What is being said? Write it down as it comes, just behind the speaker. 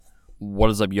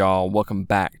What is up, y'all? Welcome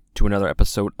back to another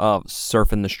episode of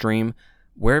Surfing the Stream,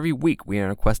 where every week we are on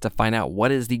a quest to find out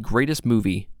what is the greatest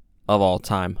movie of all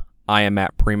time. I am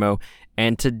Matt Primo,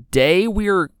 and today we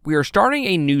are starting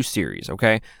a new series,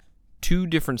 okay? Two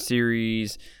different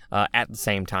series at the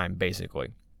same time, basically.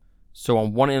 So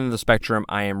on one end of the spectrum,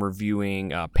 I am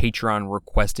reviewing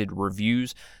Patreon-requested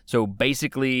reviews. So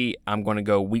basically, I'm going to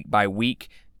go week by week,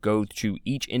 go to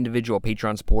each individual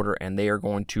Patreon supporter, and they are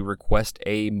going to request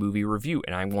a movie review,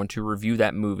 and I'm going to review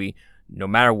that movie no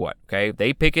matter what, okay? If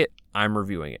they pick it, I'm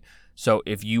reviewing it. So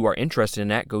if you are interested in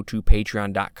that, go to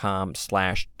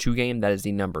patreon.com/2game. That is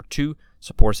the number 2.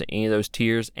 Support us at any of those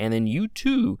tiers, and then you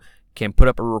too can put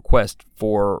up a request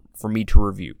for me to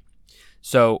review.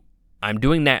 So I'm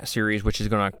doing that series, which is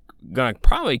gonna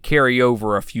probably carry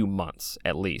over a few months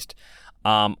at least.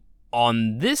 On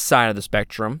this side of the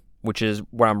spectrum, which is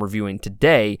what I'm reviewing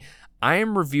today, I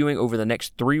am reviewing over the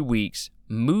next 3 weeks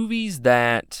movies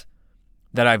that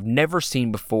I've never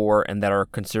seen before and that are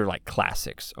considered like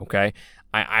classics, okay?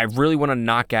 I really want to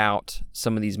knock out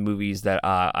some of these movies that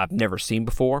I've never seen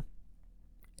before,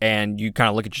 and you kind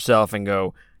of look at yourself and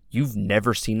go, you've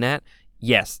never seen that?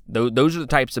 Yes, those are the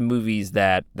types of movies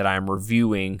that I'm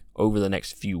reviewing over the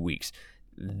next few weeks.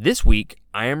 This week,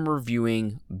 I am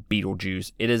reviewing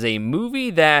Beetlejuice. It is a movie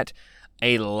that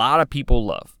a lot of people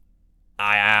love.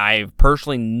 I've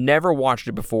personally never watched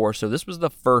it before, so this was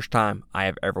the first time I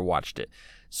have ever watched it.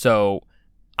 So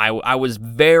I was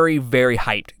very, very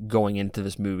hyped going into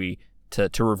this movie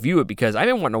to review it because I've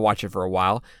been wanting to watch it for a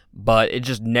while, but it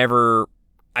just never...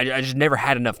 I just never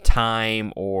had enough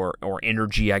time or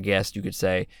energy, I guess you could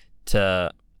say,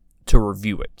 to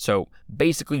review it. So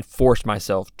basically forced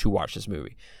myself to watch this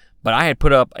movie. But I had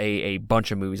put up a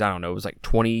bunch of movies. I don't know, it was like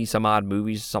 20 some odd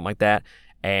movies, something like that.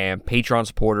 And Patreon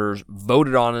supporters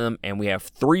voted on them, and we have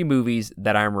 3 movies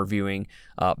that I'm reviewing.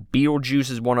 Beetlejuice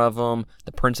is one of them.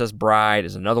 The Princess Bride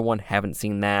is another one. Haven't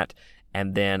seen that.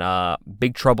 And then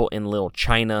Big Trouble in Little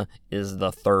China is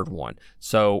the third one.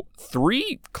 So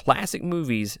 3 classic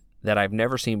movies that I've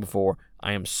never seen before.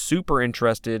 I am super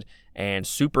interested and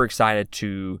super excited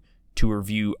to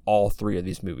review all 3 of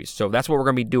these movies. So that's what we're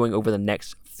going to be doing over the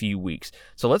next few weeks.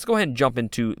 So let's go ahead and jump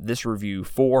into this review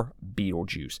for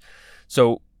Beetlejuice.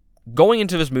 So going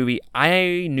into this movie,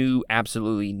 I knew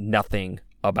absolutely nothing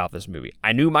about this movie.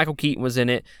 I knew Michael Keaton was in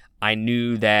it. I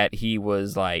knew that he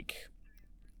was like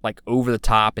over the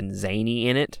top and zany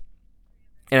in it.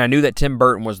 And I knew that Tim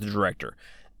Burton was the director.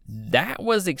 That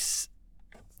was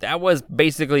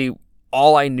basically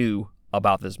all I knew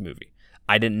about this movie.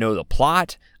 I didn't know the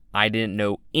plot. I didn't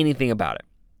know anything about it.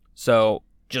 So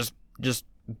just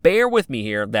bear with me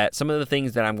here that some of the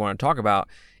things that I'm going to talk about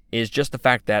is just the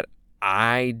fact that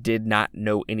I did not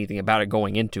know anything about it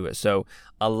going into it. So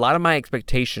a lot of my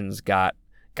expectations got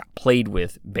played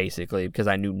with basically because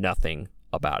I knew nothing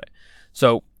about it.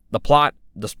 So the plot: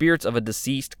 the spirits of a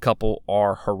deceased couple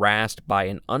are harassed by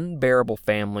an unbearable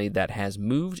family that has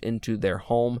moved into their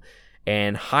home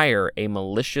and hire a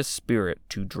malicious spirit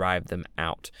to drive them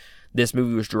out. This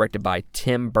movie was directed by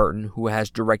Tim Burton, who has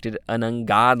directed an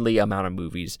ungodly amount of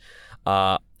movies.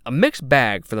 A mixed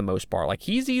bag for the most part. Like,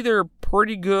 he's either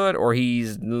pretty good or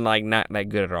he's like not that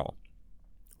good at all.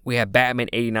 We have Batman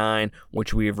 89,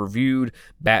 which we have reviewed.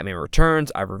 Batman Returns,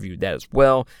 I've reviewed that as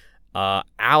well.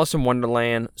 Alice in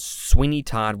Wonderland, Sweeney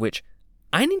Todd, which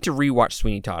I need to rewatch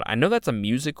Sweeney Todd. I know that's a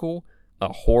musical,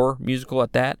 a horror musical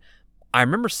at that. I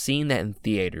remember seeing that in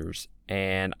theaters,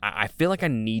 and I feel like I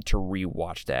need to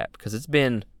rewatch that because it's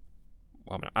been,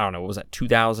 I don't know, what was that,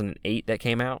 2008 that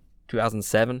came out?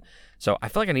 2007? So I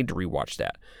feel like I need to rewatch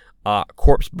that.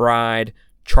 Corpse Bride,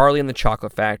 Charlie and the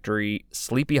Chocolate Factory,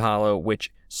 Sleepy Hollow, which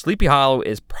Sleepy Hollow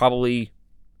is probably...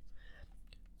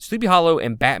 Sleepy Hollow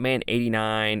and Batman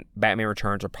 89, Batman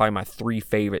Returns are probably my 3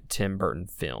 favorite Tim Burton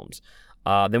films.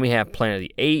 Then we have Planet of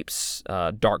the Apes,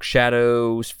 Dark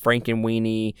Shadows,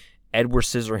 Frankenweenie, Edward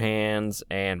Scissorhands,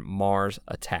 and Mars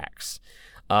Attacks.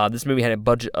 This movie had a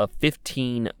budget of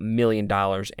 $15 million,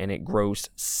 and it grossed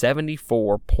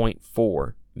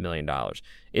 $74.4 million.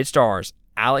 It stars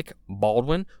Alec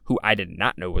Baldwin, who I did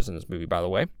not know was in this movie, by the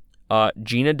way,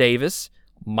 Gina Davis,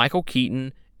 Michael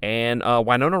Keaton, and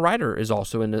Winona Ryder is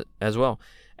also in it as well.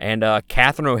 And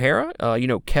Catherine O'Hara,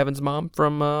 Kevin's mom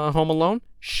from Home Alone,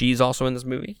 she's also in this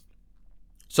movie.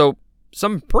 So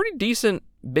some pretty decent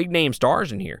big-name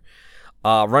stars in here.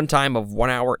 Runtime of 1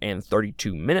 hour and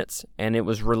 32 minutes, and it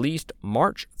was released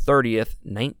March 30th,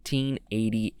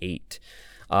 1988.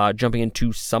 Jumping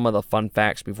into some of the fun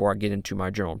facts before I get into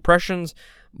my general impressions,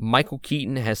 Michael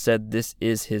Keaton has said this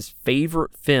is his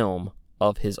favorite film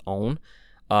of his own.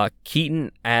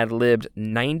 Keaton ad-libbed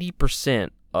 90%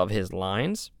 of his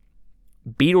lines.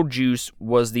 Beetlejuice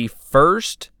was the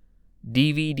first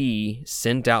DVD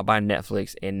sent out by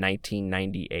Netflix in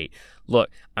 1998. Look,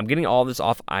 I'm getting all this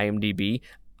off IMDb.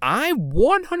 I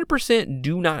 100%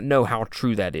 do not know how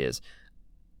true that is.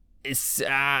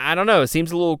 I don't know. It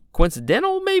seems a little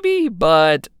coincidental, maybe,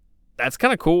 but that's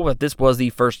kind of cool that this was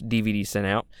the first DVD sent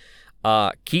out.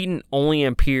 Keaton only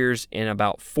appears in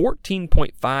about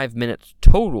 14.5 minutes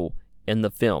total in the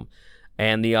film.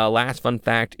 And the last fun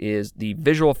fact is the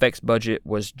visual effects budget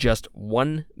was just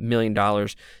 $1 million.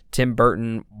 Tim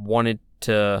Burton wanted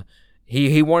to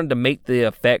he wanted to make the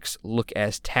effects look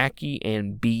as tacky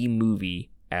and B-movie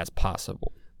as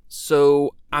possible.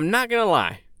 So I'm not going to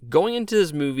lie. Going into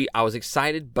this movie, I was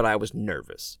excited, but I was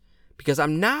nervous. Because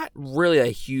I'm not really a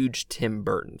huge Tim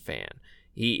Burton fan.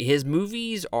 His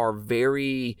movies are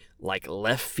very like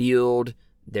left field.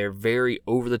 They're very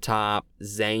over the top,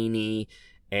 zany,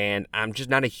 and I'm just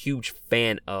not a huge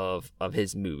fan of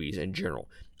his movies in general.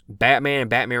 Batman and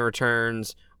Batman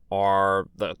Returns are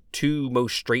the two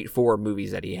most straightforward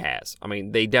movies that he has. I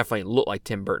mean, they definitely look like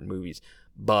Tim Burton movies,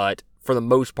 but for the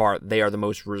most part, they are the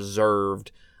most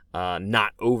reserved,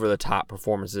 not over the top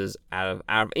performances out of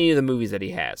any of the movies that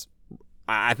he has.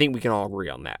 I think we can all agree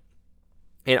on that.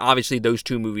 And obviously, those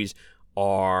two movies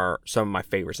are some of my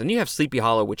favorites. And you have Sleepy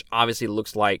Hollow, which obviously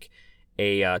looks like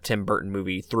a Tim Burton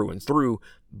movie through and through.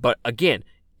 But again,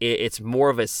 it's more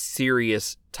of a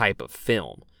serious type of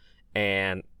film.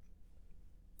 And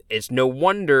it's no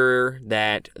wonder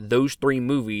that those three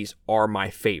movies are my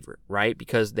favorite, right?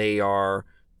 Because they are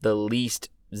the least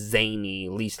zany,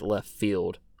 least left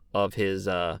field of his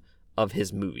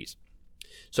movies.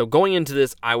 So going into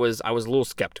this, I was a little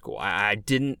skeptical. I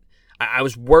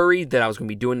was worried that I was going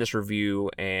to be doing this review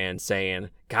and saying,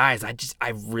 guys, I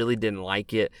really didn't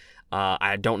like it.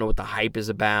 I don't know what the hype is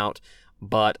about,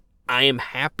 but I am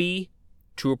happy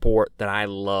to report that I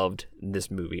loved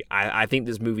this movie. I think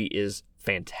this movie is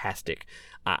fantastic.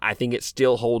 I think it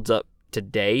still holds up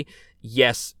today.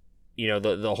 Yes, you know,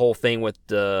 the whole thing with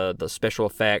the special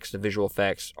effects, the visual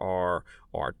effects are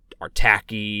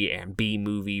tacky and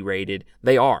B-movie rated.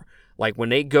 They are. Like, when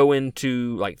they go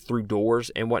into, like, through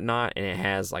doors and whatnot, and it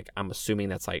has, like, I'm assuming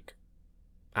that's, like,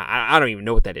 I don't even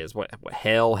know what that is. What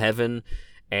hell, heaven,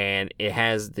 and it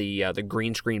has the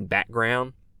green screen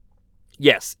background.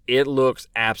 Yes, it looks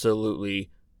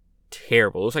absolutely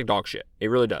terrible. It looks like dog shit. It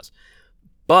really does.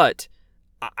 But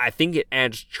I think it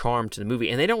adds charm to the movie,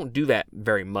 and they don't do that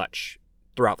very much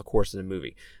throughout the course of the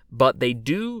movie. But they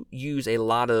do use a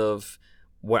lot of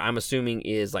what I'm assuming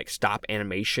is like stop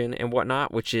animation and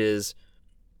whatnot, which is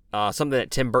something that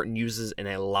Tim Burton uses in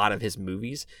a lot of his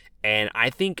movies. And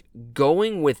I think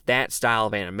going with that style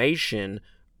of animation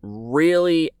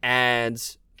really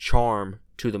adds charm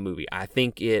to the movie. I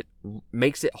think it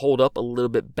makes it hold up a little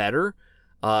bit better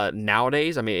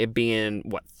nowadays. I mean, it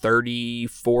being,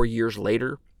 34 years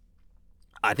later,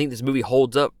 I think this movie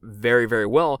holds up very, very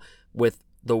well with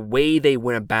the way they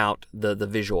went about the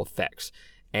visual effects.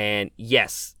 And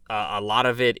yes, a lot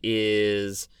of it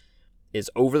is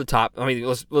over the top. I mean,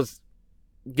 let's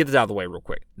get this out of the way real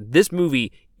quick. This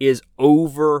movie is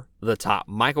over the top.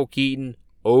 Michael Keaton,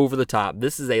 over the top.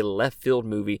 This is a left field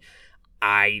movie.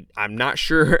 I'm not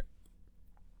sure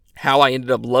how I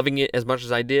ended up loving it as much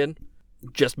as I did,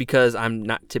 just because I'm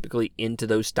not typically into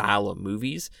those style of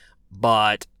movies.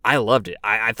 But I loved it.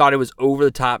 I thought it was over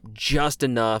the top just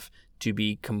enough to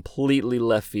be completely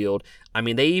left field. I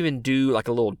mean, they even do like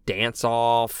a little dance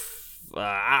off.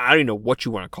 I don't even know what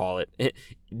you want to call it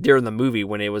during the movie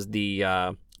when it was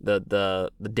the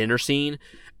dinner scene,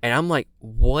 and I'm like,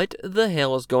 what the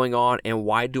hell is going on? And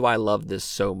why do I love this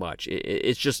so much?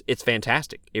 It's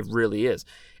fantastic. It really is,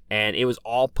 and it was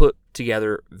all put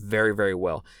together very, very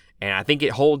well. And I think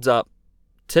it holds up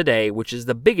today, which is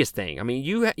the biggest thing. I mean,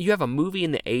 you have a movie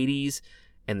in the 80s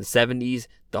and the 70s.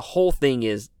 The whole thing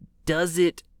is, does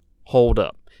it hold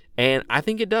up? And I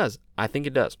think it does.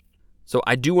 So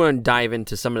I do want to dive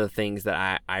into some of the things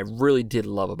that I really did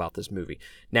love about this movie.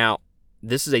 Now,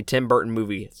 this is a Tim Burton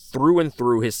movie through and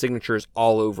through. His signature is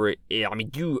all over it. I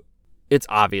mean, it's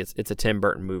obvious it's a Tim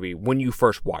Burton movie when you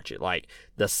first watch it. Like,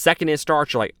 the second it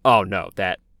starts, you're like, oh no,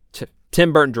 that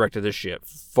Tim Burton directed this shit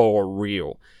for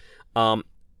real.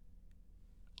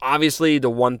 Obviously, the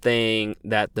one thing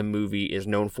that the movie is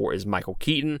known for is Michael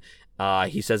Keaton.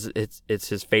 He says it's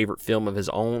his favorite film of his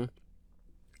own.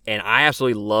 And I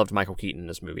absolutely loved Michael Keaton in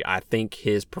this movie. I think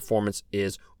his performance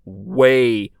is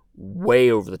way, way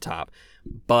over the top.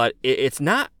 But it's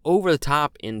not over the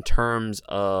top in terms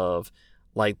of,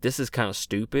 like, this is kind of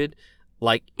stupid.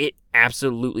 Like, it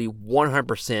absolutely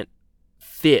 100%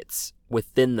 fits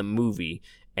within the movie.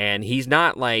 and he's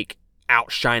not like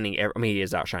outshining. I mean, he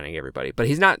is outshining everybody, but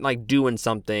he's not like doing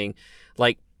something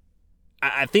like.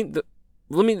 I think that.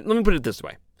 Let me put it this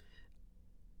way.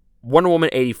 Wonder Woman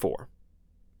 84,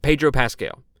 Pedro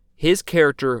Pascal. His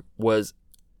character was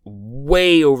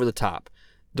way over the top.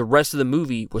 The rest of the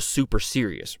movie was super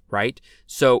serious, right?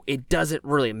 So it doesn't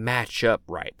really match up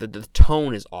right. The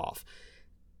tone is off.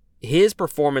 His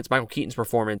performance, Michael Keaton's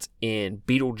performance in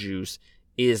Beetlejuice,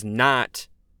 is not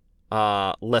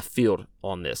left field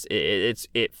on this.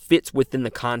 It fits within the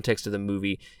context of the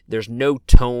movie. There's no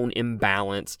tone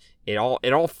imbalance. It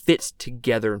all fits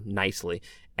together nicely.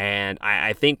 And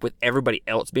I think with everybody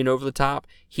else being over the top,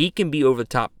 he can be over the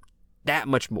top that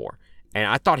much more. And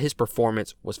I thought his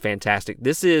performance was fantastic.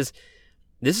 This is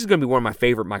going to be one of my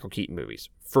favorite Michael Keaton movies,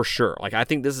 for sure. Like, I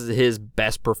think this is his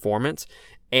best performance.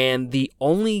 And the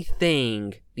only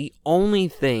thing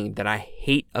that I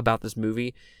hate about this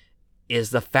movie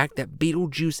is the fact that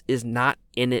Beetlejuice is not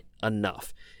in it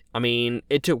enough. I mean,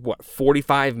 it took,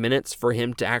 45 minutes for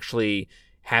him to actually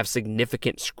have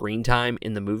significant screen time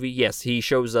in the movie. Yes, he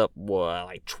shows up,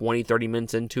 like 20, 30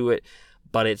 minutes into it,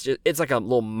 but it's like a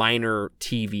little minor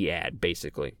TV ad,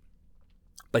 basically.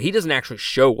 But he doesn't actually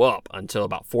show up until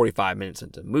about 45 minutes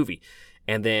into the movie.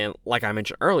 And then, like I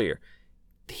mentioned earlier,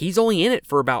 he's only in it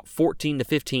for about 14 to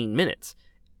 15 minutes.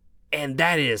 And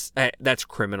that's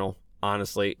criminal,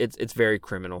 honestly. It's very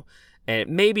criminal. And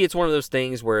maybe it's one of those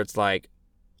things where it's like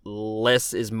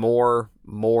less is more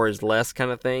is less kind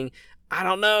of thing. I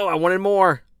don't know. I wanted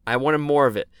more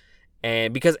of it.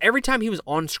 And because every time he was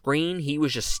on screen, he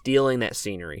was just stealing that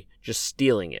scenery, just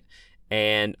stealing it.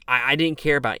 And I didn't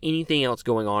care about anything else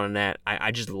going on in that.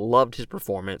 I just loved his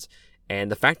performance.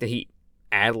 And the fact that he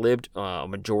ad-libbed a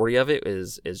majority of it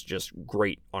is just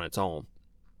great on its own.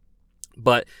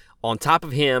 But on top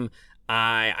of him,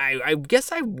 I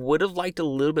guess I would have liked a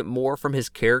little bit more from his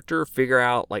character, figure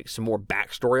out like some more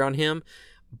backstory on him.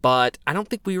 But I don't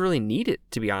think we really need it,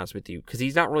 to be honest with you, because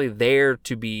he's not really there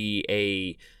to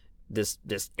be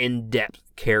this in-depth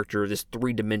character, this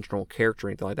three-dimensional character or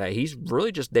anything like that. He's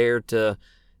really just there to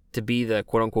be the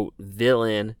quote-unquote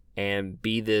villain and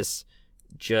be this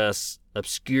just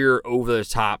obscure,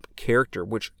 over-the-top character,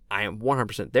 which I am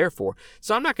 100% there for.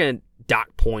 So I'm not going to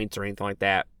dock points or anything like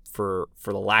that for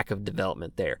the lack of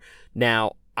development there.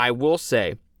 Now, I will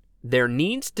say there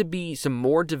needs to be some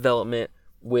more development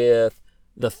with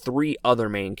the three other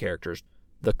main characters,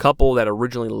 the couple that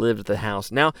originally lived at the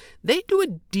house. Now, they do a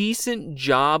decent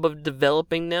job of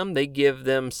developing them. They give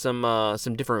them some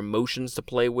different emotions to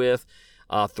play with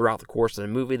throughout the course of the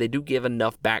movie. They do give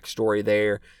enough backstory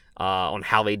there on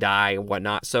how they die and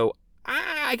whatnot. So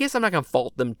I guess I'm not going to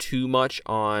fault them too much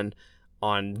on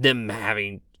them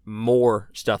having more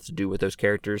stuff to do with those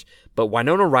characters. But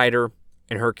Winona Ryder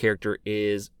and her character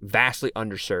is vastly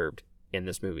underserved in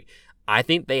this movie. I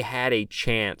think they had a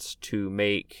chance to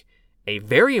make a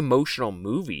very emotional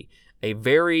movie, a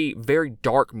very, very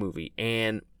dark movie,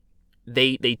 and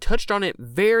they touched on it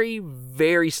very,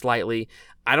 very slightly.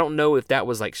 I don't know if that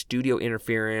was like studio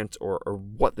interference or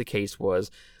what the case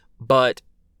was, but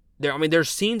there's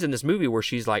scenes in this movie where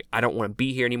she's like, I don't want to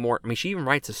be here anymore. I mean, she even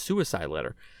writes a suicide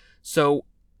letter. So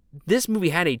this movie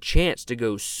had a chance to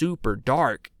go super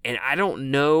dark, and I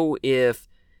don't know if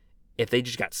they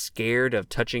just got scared of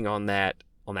touching on that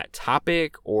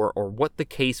topic or what the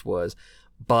case was,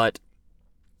 but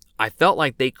I felt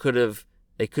like they could have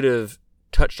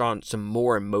touched on some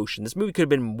more emotion. This movie could have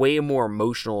been way more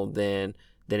emotional than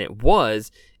it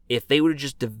was if they would have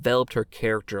just developed her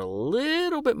character a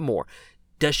little bit more.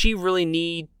 Does she really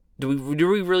need? Do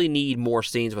we really need more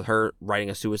scenes with her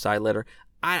writing a suicide letter?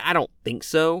 I don't think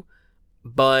so,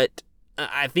 but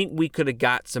I think we could have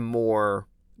got some more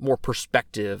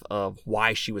perspective of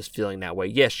why she was feeling that way.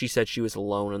 Yes, she said she was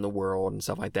alone in the world and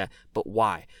stuff like that, but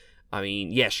why? I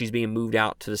mean, yes, she's being moved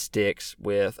out to the sticks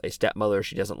with a stepmother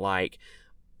she doesn't like,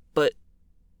 but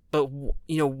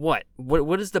you know what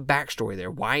is the backstory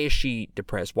there? Why is she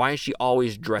depressed? Why is she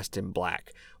always dressed in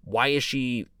black? Why does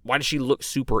she look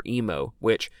super emo?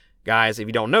 Which, guys, if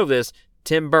you don't know this,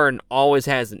 Tim Burton always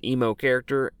has an emo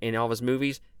character in all of his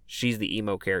movies. She's the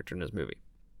emo character in this movie.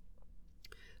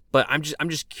 But I'm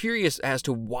just curious as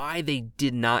to why they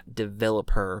did not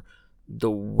develop her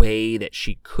the way that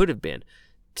she could have been.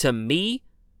 To me,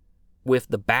 with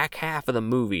the back half of the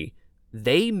movie,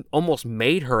 they almost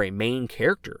made her a main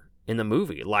character in the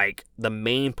movie, like the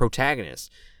main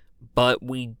protagonist. But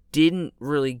we didn't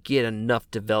really get enough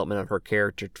development of her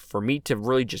character for me to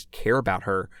really just care about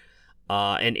her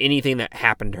and anything that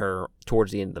happened to her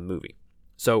towards the end of the movie.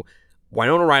 So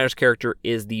Winona Ryder's character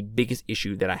is the biggest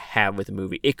issue that I have with the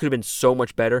movie. It could have been so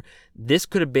much better. This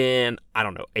could have been, I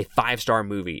don't know, a 5-star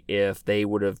movie if they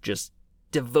would have just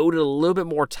devoted a little bit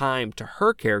more time to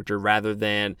her character rather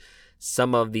than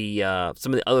some of the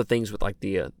other things with like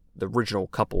the original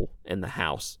couple in the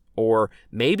house, or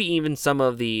maybe even some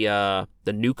of the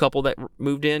new couple that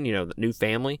moved in, the new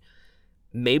family.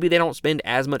 Maybe they don't spend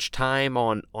as much time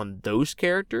on those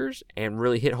characters and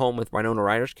really hit home with Winona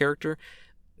Ryder's character.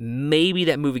 Maybe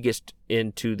that movie gets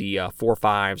into the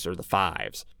 4.5s or the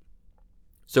 5s.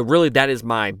 So really, that is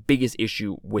my biggest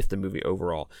issue with the movie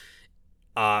overall.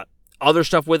 Other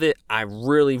stuff with it, I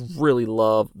really, really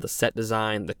love the set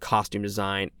design, the costume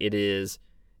design. It is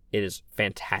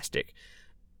fantastic.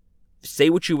 Say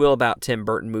what you will about Tim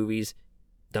Burton movies,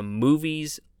 the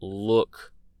movies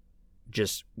look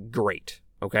just great,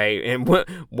 okay? And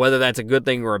whether that's a good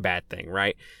thing or a bad thing,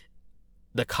 right?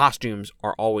 The costumes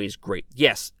are always great.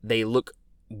 Yes, they look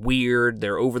weird,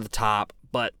 they're over the top,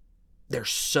 but they're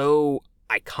so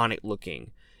iconic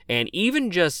looking. And even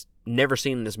just never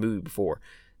seen this movie before,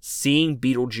 seeing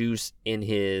Beetlejuice in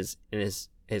his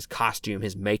costume,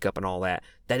 his makeup and all that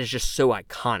is just so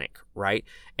iconic, right?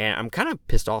 And I'm kind of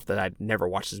pissed off that I'd never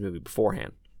watched this movie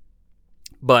beforehand.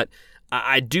 But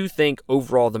I do think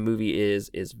overall the movie is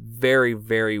very,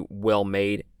 very well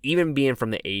made, even being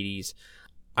from the 80s.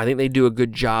 I think they do a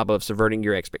good job of subverting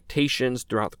your expectations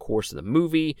throughout the course of the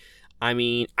movie. I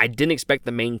mean, I didn't expect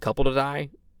the main couple to die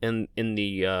in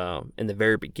the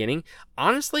very beginning.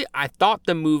 Honestly, I thought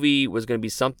the movie was going to be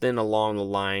something along the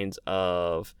lines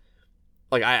of,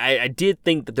 like, I did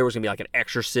think that there was going to be like an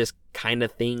Exorcist kind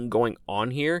of thing going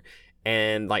on here,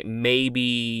 and like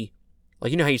maybe,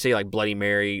 like, how you say like Bloody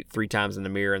Mary 3 times in the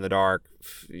mirror in the dark,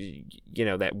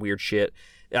 that weird shit.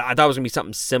 I thought it was going to be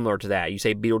something similar to that. You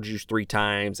say Beetlejuice 3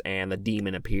 times and the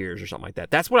demon appears or something like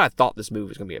that. That's what I thought this movie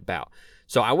was going to be about.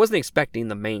 So I wasn't expecting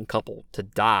the main couple to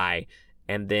die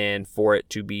and then for it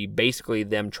to be basically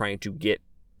them trying to get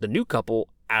the new couple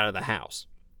out of the house.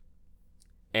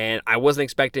 And I wasn't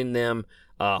expecting them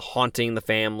haunting the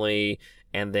family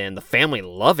and then the family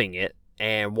loving it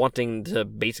and wanting to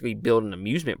basically build an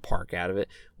amusement park out of it.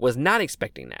 Was not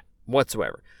expecting that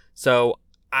whatsoever. So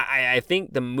I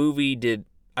think the movie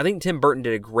I think Tim Burton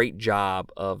did a great job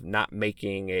of not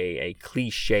making a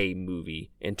cliche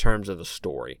movie in terms of the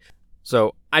story.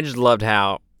 So I just loved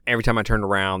how every time I turned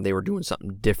around, they were doing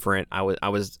something different. I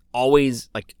was always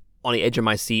like on the edge of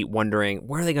my seat wondering,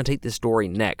 where are they going to take this story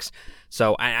next?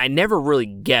 So I never really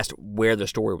guessed where the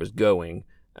story was going.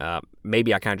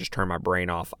 Maybe I kind of just turned my brain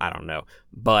off. I don't know.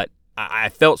 But I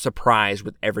felt surprised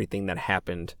with everything that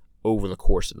happened over the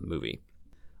course of the movie.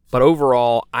 But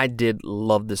overall, I did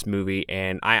love this movie,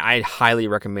 and I highly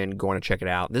recommend going to check it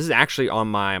out. This is actually on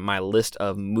my list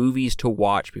of movies to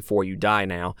watch before you die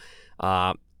now.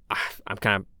 I'm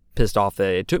kind of pissed off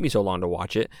that it took me so long to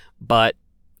watch it, but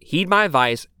heed my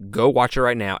advice, go watch it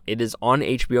right now. It is on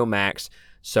HBO Max,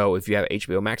 so if you have an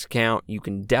HBO Max account, you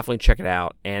can definitely check it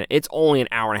out, and it's only an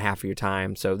hour and a half of your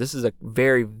time, so this is a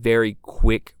very, very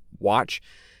quick watch,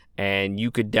 and you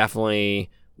could definitely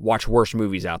watch worse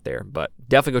movies out there, but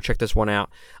definitely go check this one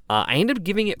out. I ended up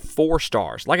giving it 4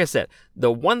 stars. Like I said,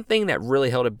 the one thing that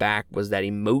really held it back was that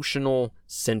emotional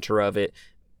center of it.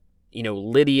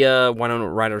 Lydia, Winona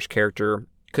Ryder's character,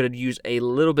 could have used a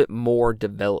little bit more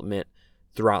development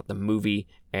throughout the movie,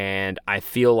 and I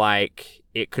feel like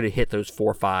it could have hit those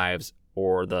 4.5s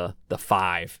or the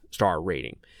 5-star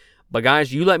rating. But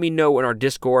guys, you let me know in our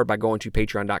Discord by going to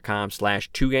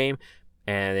patreon.com/2game,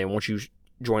 and then once you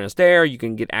join us there, you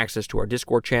can get access to our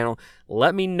Discord channel.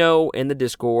 Let me know in the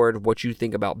Discord what you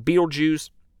think about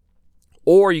Beetlejuice,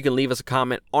 or you can leave us a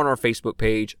comment on our Facebook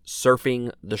page,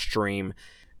 Surfing the Stream.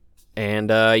 And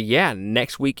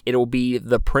next week it'll be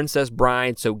The Princess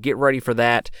Bride, so get ready for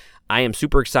that. I am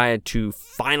super excited to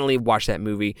finally watch that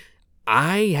movie.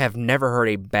 I have never heard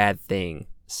a bad thing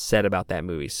said about that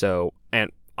movie. So,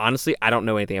 and honestly, I don't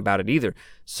know anything about it either.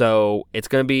 So it's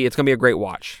gonna be a great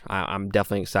watch. I'm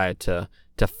definitely excited to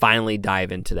finally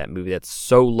dive into that movie that's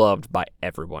so loved by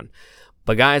everyone.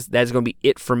 But guys, that's gonna be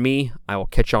it for me. I will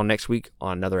catch y'all next week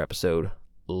on another episode.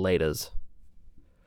 Laters.